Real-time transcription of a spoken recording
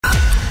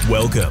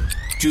Welcome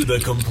to the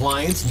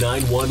Compliance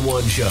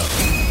 911 Show,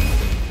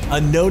 a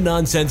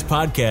no-nonsense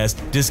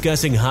podcast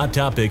discussing hot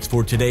topics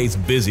for today's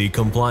busy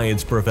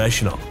compliance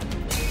professional.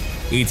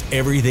 It's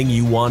everything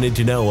you wanted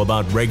to know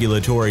about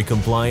regulatory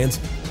compliance,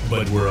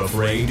 but we're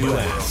afraid to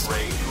ask.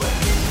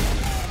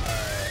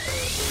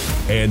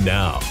 And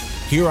now,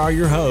 here are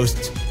your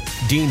hosts,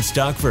 Dean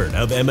Stockford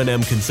of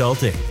M&M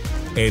Consulting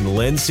and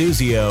Len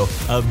Suzio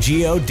of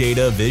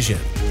GeoData Vision.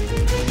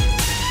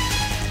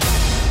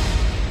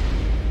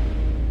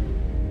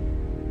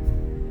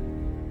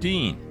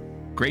 Dean,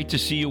 great to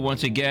see you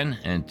once again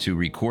and to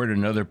record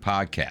another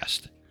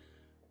podcast.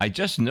 I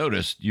just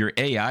noticed your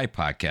AI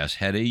podcast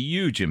had a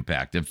huge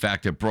impact. In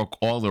fact, it broke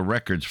all the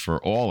records for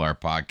all our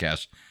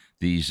podcasts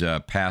these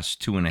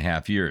past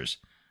 2.5 years.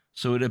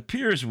 So it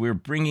appears we're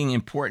bringing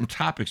important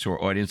topics to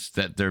our audience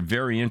that they're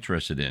very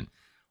interested in.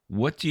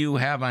 What do you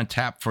have on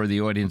tap for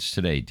the audience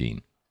today,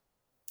 Dean?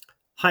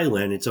 Hi,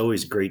 Len. It's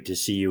always great to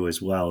see you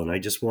as well. And I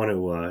just want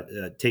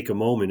to take a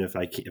moment,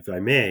 if I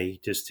may,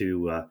 just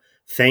to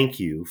thank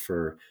you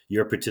for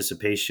your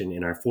participation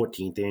in our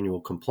 14th annual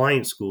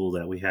compliance school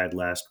that we had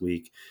last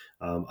week.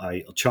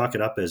 I chalk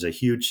it up as a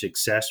huge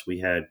success. We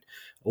had,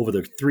 over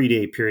the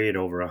 3-day period,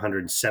 over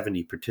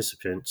 170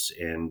 participants.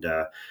 And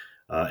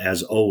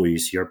as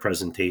always, your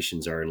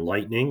presentations are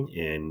enlightening,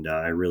 and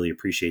I really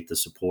appreciate the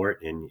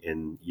support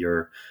in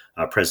your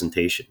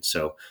presentation.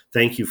 So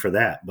thank you for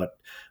that. But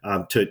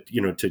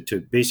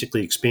to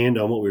basically expand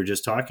on what we were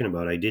just talking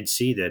about, I did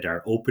see that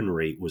our open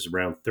rate was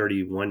around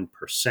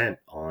 31%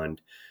 on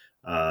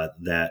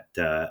that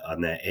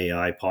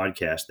AI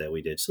podcast that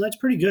we did. So that's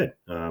pretty good.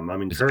 I'm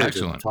encouraged.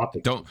 Excellent.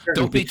 Topic.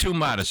 Don't be too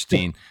modest,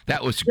 Dean.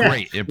 That was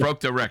great. It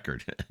broke the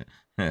record.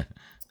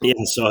 Yeah,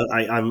 so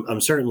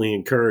I'm certainly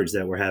encouraged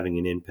that we're having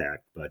an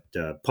impact. But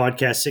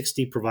Podcast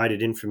 60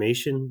 provided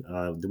information,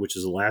 which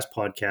is the last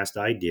podcast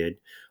I did,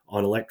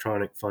 on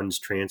electronic funds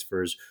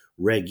transfers,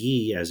 Reg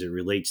E, as it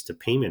relates to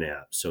payment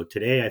apps. So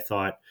today I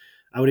thought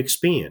I would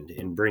expand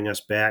and bring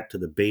us back to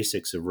the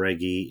basics of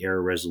Reg E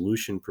error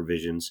resolution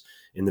provisions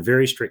and the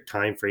very strict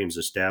timeframes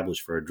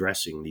established for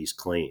addressing these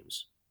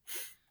claims.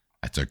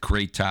 That's a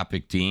great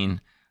topic,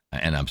 Dean,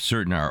 and I'm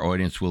certain our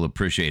audience will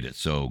appreciate it.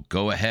 So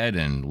go ahead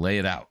and lay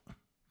it out.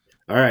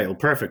 All right. Well,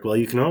 perfect. Well,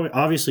 you can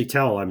obviously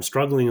tell I'm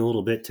struggling a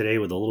little bit today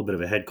with a little bit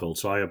of a head cold,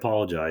 so I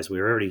apologize. We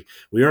already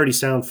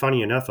sound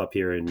funny enough up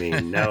here in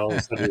Maine. Now all of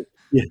a sudden,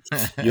 you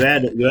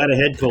add a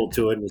head cold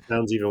to it, and it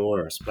sounds even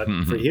worse. But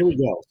here we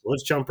go. So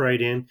let's jump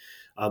right in.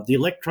 The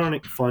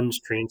Electronic Funds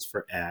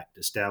Transfer Act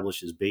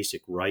establishes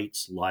basic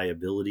rights,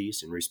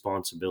 liabilities, and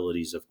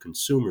responsibilities of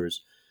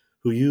consumers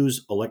who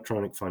use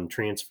electronic fund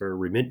transfer,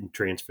 remittance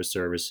transfer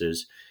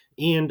services,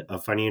 and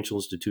of financial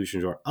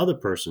institutions or other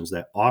persons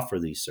that offer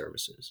these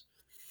services.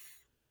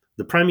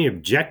 The primary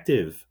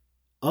objective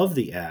of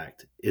the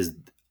Act is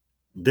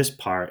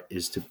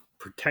to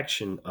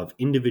protection of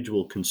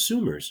individual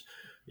consumers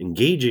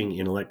engaging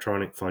in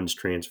electronic funds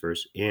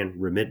transfers and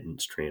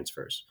remittance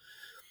transfers.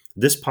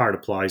 This part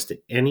applies to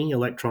any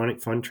electronic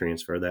fund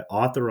transfer that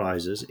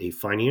authorizes a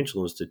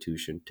financial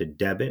institution to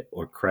debit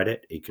or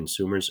credit a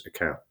consumer's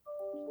account.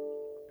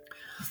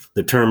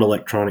 The term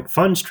electronic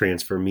funds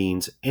transfer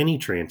means any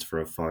transfer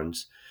of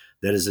funds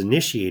that is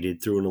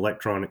initiated through an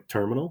electronic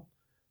terminal,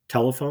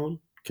 telephone,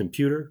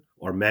 computer,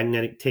 or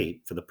magnetic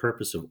tape for the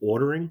purpose of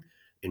ordering,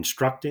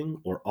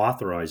 instructing, or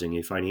authorizing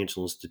a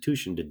financial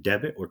institution to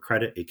debit or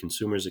credit a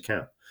consumer's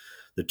account.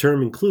 The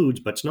term includes,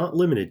 but it's not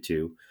limited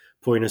to,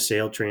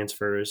 point-of-sale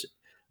transfers,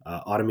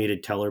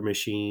 automated teller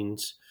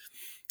machines,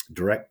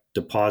 direct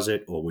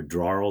deposit or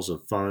withdrawals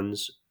of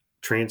funds,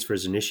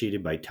 transfers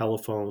initiated by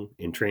telephone,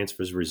 and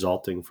transfers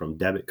resulting from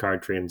debit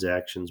card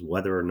transactions,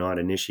 whether or not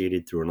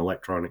initiated through an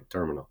electronic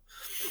terminal.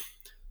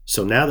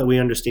 So now that we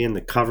understand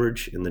the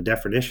coverage and the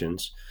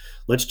definitions,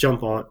 let's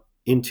jump on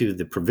into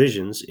the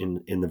provisions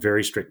in the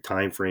very strict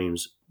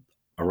timeframes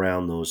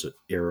around those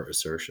error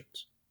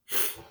assertions.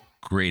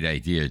 Great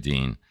idea,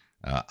 Dean.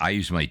 I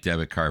use my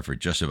debit card for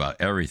just about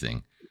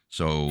everything.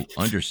 So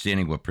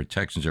understanding what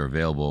protections are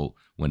available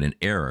when an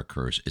error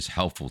occurs is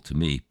helpful to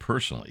me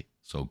personally.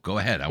 So go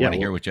ahead. I want to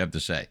hear what you have to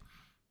say.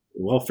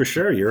 Well, for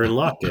sure. You're in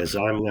luck, as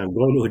I'm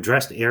going to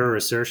address the error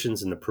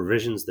assertions and the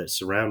provisions that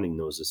surrounding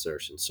those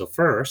assertions. So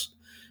first,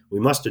 we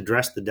must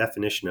address the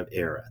definition of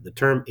error. The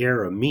term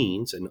error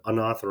means an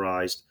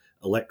unauthorized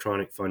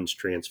electronic funds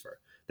transfer.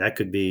 That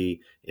could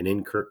be an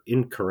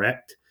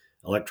incorrect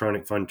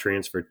electronic fund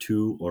transfer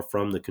to or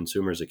from the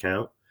consumer's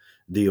account,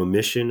 the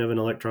omission of an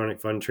electronic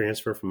fund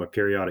transfer from a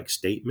periodic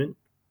statement,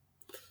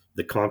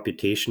 the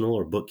computational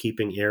or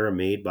bookkeeping error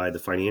made by the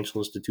financial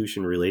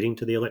institution relating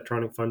to the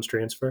electronic funds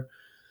transfer,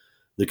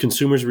 the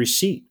consumer's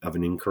receipt of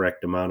an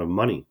incorrect amount of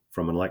money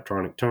from an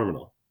electronic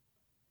terminal,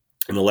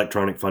 an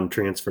electronic fund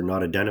transfer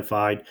not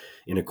identified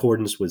in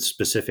accordance with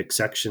specific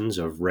sections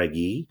of Reg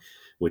E,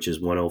 which is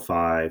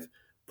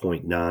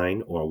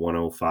 105.9 or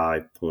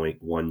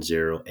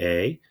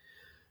 105.10A,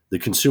 the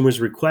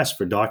consumer's request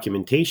for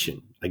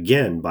documentation,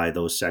 again by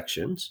those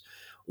sections,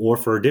 or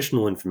for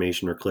additional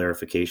information or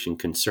clarification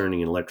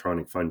concerning an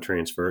electronic fund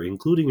transfer,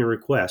 including a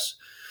request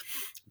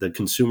the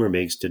consumer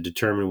makes to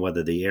determine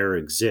whether the error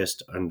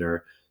exists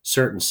under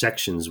certain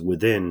sections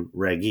within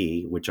Reg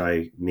E, which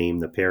I name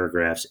the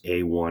paragraphs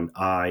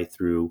A1I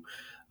through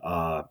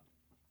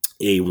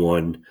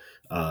A1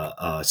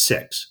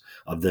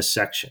 of this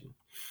section.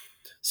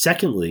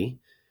 Secondly,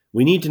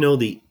 we need to know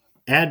the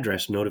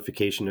address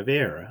notification of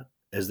error,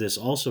 as this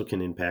also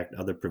can impact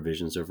other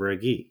provisions of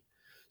Reg E.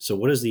 So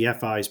what is the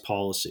FI's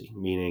policy?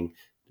 Meaning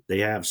they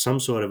have some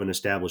sort of an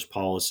established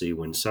policy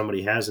when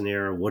somebody has an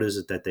error. What is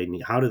it that they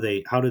need? How do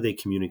they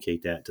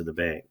communicate that to the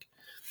bank?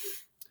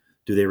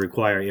 Do they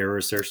require error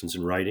assertions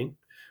in writing?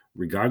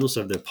 Regardless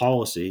of their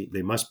policy,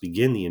 they must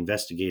begin the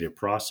investigative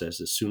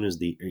process as soon as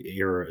the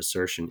error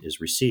assertion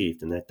is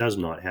received, and that does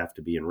not have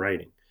to be in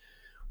writing.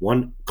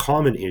 One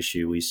common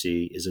issue we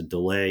see is a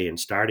delay in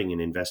starting an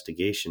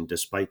investigation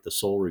despite the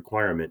sole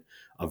requirement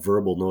of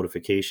verbal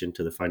notification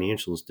to the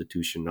financial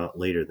institution not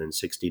later than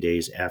 60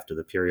 days after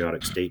the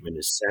periodic statement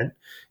is sent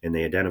and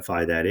they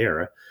identify that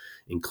error,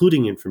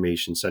 including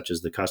information such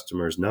as the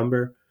customer's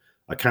number,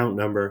 account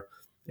number,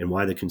 and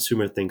why the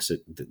consumer thinks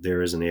that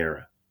there is an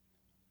error.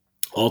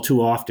 All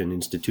too often,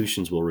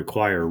 institutions will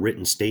require a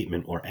written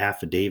statement or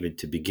affidavit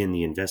to begin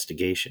the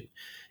investigation.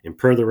 And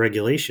per the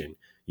regulation,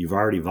 you've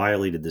already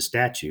violated the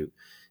statute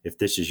if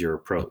this is your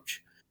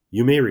approach.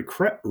 You may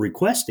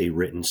request a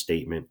written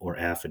statement or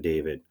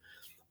affidavit,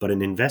 but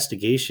an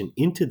investigation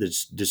into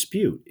this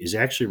dispute is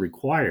actually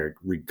required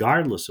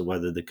regardless of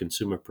whether the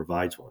consumer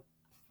provides one.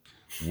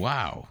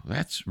 Wow,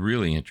 that's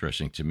really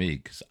interesting to me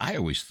because I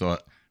always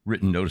thought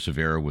written notice of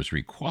error was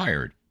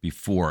required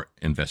before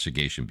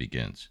investigation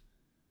begins.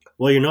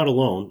 Well, you're not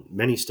alone.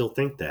 Many still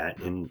think that,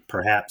 and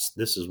perhaps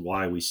this is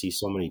why we see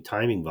so many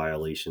timing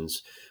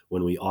violations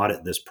when we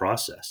audit this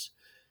process.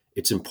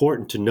 It's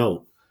important to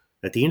note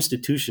that the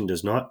institution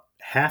does not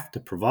have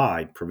to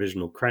provide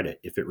provisional credit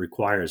if it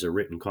requires a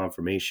written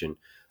confirmation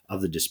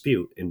of the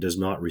dispute and does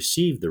not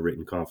receive the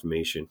written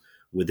confirmation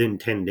within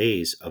 10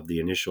 days of the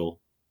initial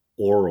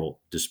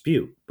oral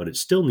dispute, but it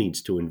still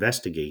needs to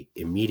investigate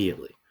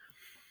immediately.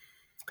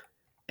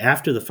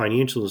 After the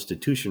financial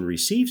institution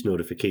receives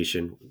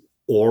notification,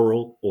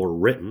 oral or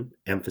written,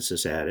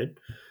 emphasis added,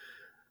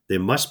 they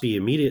must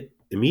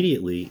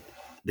immediately,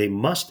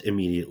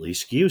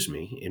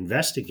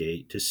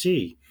 investigate to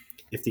see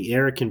if the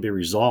error can be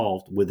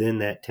resolved within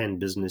that 10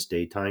 business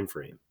day time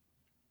frame.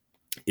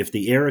 If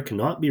the error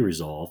cannot be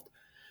resolved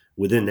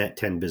within that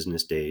 10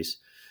 business days,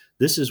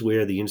 this is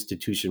where the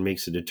institution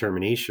makes a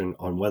determination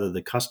on whether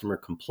the customer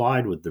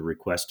complied with the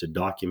request to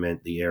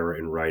document the error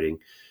in writing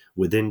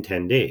within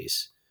 10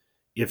 days.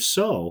 If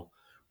so,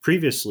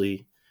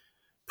 provisionally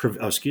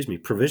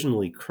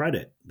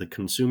credit the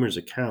consumer's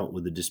account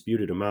with the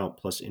disputed amount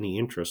plus any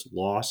interest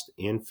lost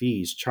and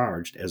fees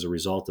charged as a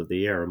result of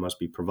the error must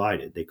be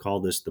provided. They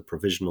call this the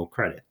provisional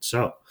credit.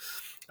 So,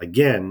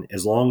 again,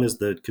 as long as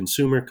the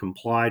consumer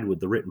complied with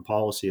the written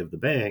policy of the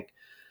bank,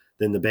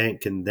 then the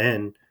bank can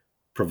then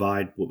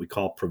provide what we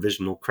call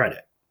provisional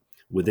credit.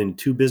 Within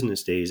 2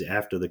 business days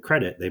after the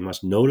credit, they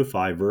must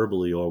notify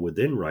verbally or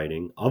within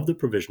writing of the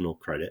provisional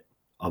credit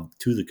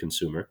to the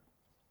consumer,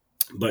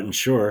 but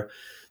ensure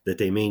that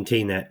they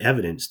maintain that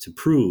evidence to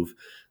prove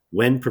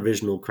when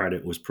provisional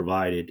credit was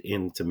provided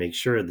and to make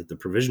sure that the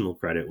provisional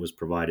credit was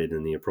provided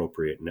in the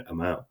appropriate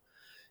amount.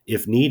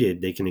 If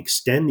needed, they can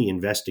extend the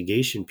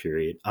investigation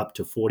period up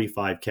to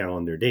 45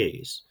 calendar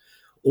days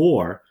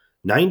or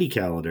 90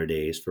 calendar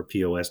days for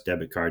POS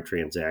debit card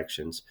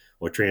transactions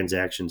or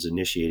transactions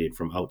initiated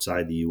from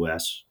outside the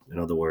U.S. In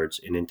other words,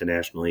 an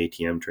international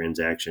ATM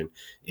transaction,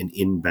 an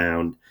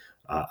inbound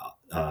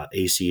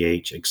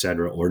ACH,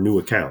 etc., or new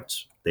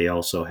accounts. They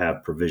also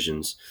have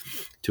provisions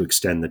to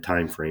extend the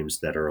timeframes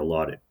that are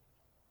allotted.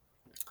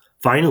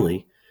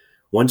 Finally,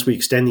 once we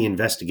extend the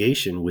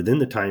investigation within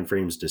the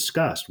timeframes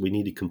discussed, we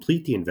need to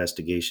complete the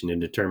investigation and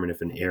determine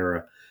if an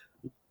error,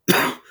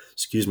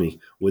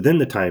 within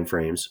the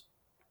timeframes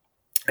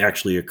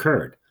actually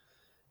occurred.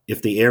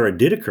 If the error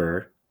did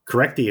occur,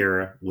 correct the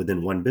error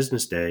within 1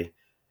 business day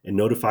and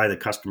notify the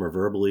customer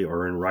verbally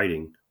or in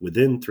writing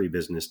within 3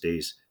 business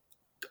days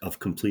of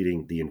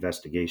completing the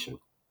investigation.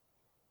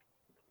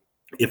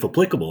 If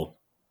applicable,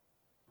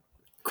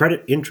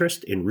 credit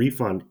interest and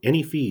refund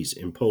any fees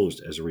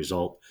imposed as a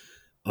result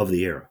of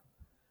the error.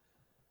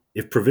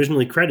 If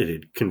provisionally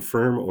credited,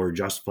 confirm or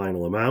adjust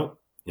final amount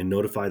and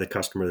notify the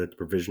customer that the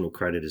provisional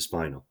credit is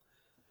final.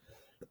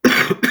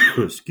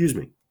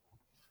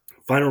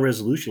 Final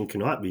resolution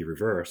cannot be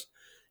reversed,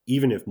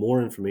 even if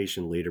more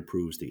information later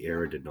proves the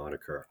error did not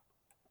occur.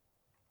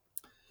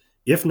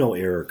 If no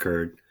error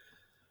occurred,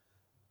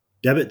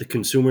 debit the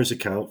consumer's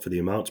account for the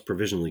amounts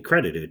provisionally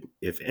credited,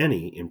 if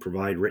any, and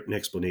provide written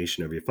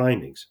explanation of your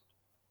findings.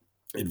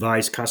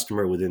 Advise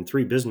customer within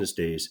 3 business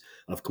days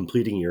of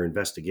completing your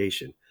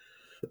investigation.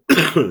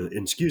 There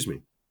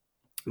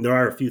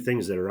are a few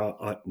things that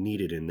are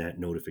needed in that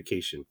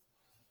notification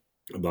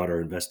about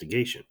our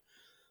investigation.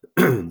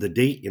 The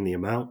date and the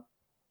amount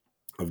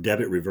of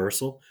debit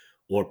reversal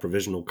or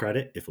provisional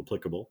credit, if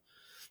applicable.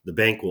 The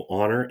bank will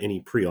honor any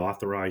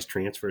pre-authorized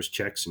transfers,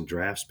 checks, and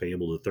drafts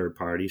payable to third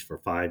parties for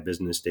 5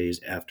 business days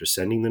after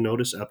sending the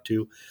notice up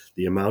to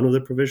the amount of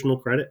the provisional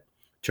credit,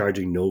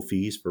 charging no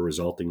fees for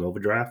resulting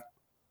overdraft.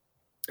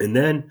 And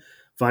then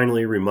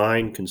finally,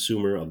 remind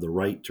consumer of the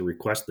right to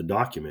request the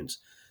documents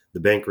the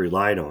bank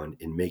relied on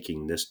in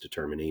making this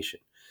determination.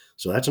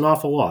 So that's an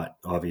awful lot,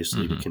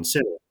 obviously, to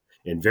consider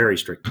in very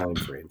strict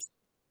timeframes.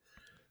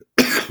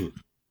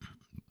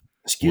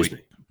 Excuse me.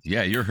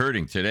 Yeah, you're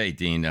hurting today,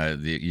 Dean.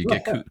 You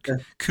get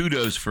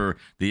kudos for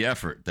the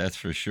effort. That's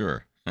for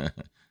sure.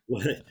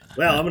 Well,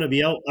 I'm going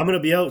to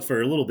be out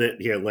for a little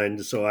bit here,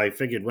 Len. So I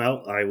figured,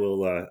 well,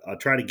 I'll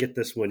try to get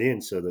this one in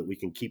so that we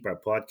can keep our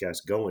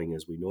podcast going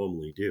as we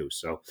normally do.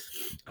 So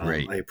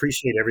Great. I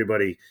appreciate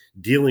everybody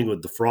dealing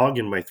with the frog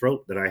in my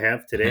throat that I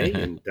have today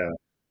and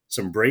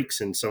some breaks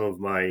in some of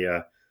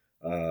my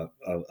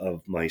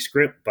of my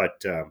script.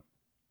 But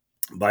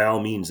by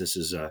all means, this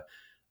is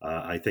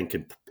I think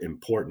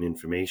important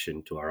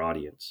information to our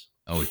audience.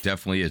 Oh, it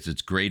definitely is.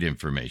 It's great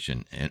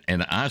information.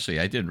 And honestly,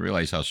 I didn't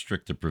realize how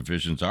strict the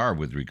provisions are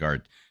with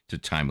regard to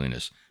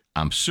timeliness.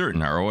 I'm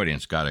certain our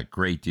audience got a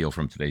great deal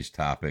from today's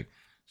topic.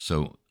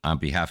 So on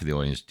behalf of the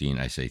audience, Dean,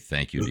 I say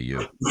thank you to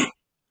you.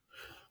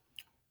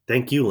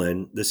 Thank you,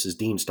 Len. This is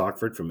Dean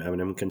Stockford from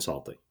M&M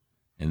Consulting.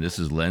 And this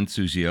is Len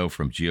Suzio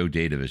from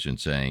GeoDataVision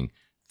saying,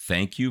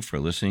 thank you for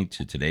listening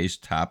to today's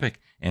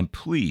topic. And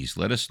please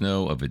let us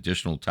know of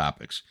additional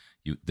topics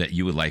that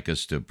you would like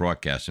us to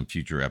broadcast in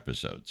future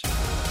episodes.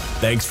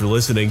 Thanks for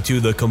listening to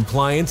the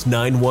Compliance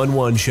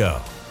 911 Show.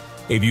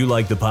 If you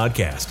like the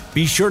podcast,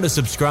 be sure to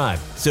subscribe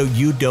so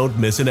you don't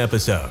miss an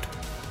episode.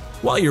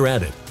 While you're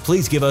at it,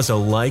 please give us a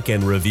like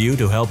and review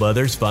to help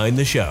others find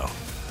the show.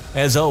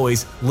 As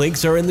always,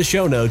 links are in the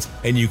show notes,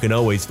 and you can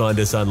always find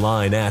us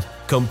online at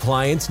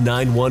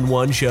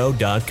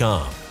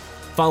compliance911show.com.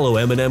 Follow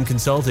M&M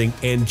Consulting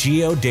and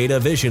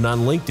GeoDataVision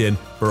on LinkedIn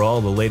for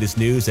all the latest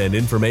news and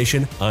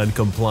information on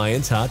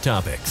compliance hot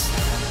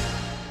topics.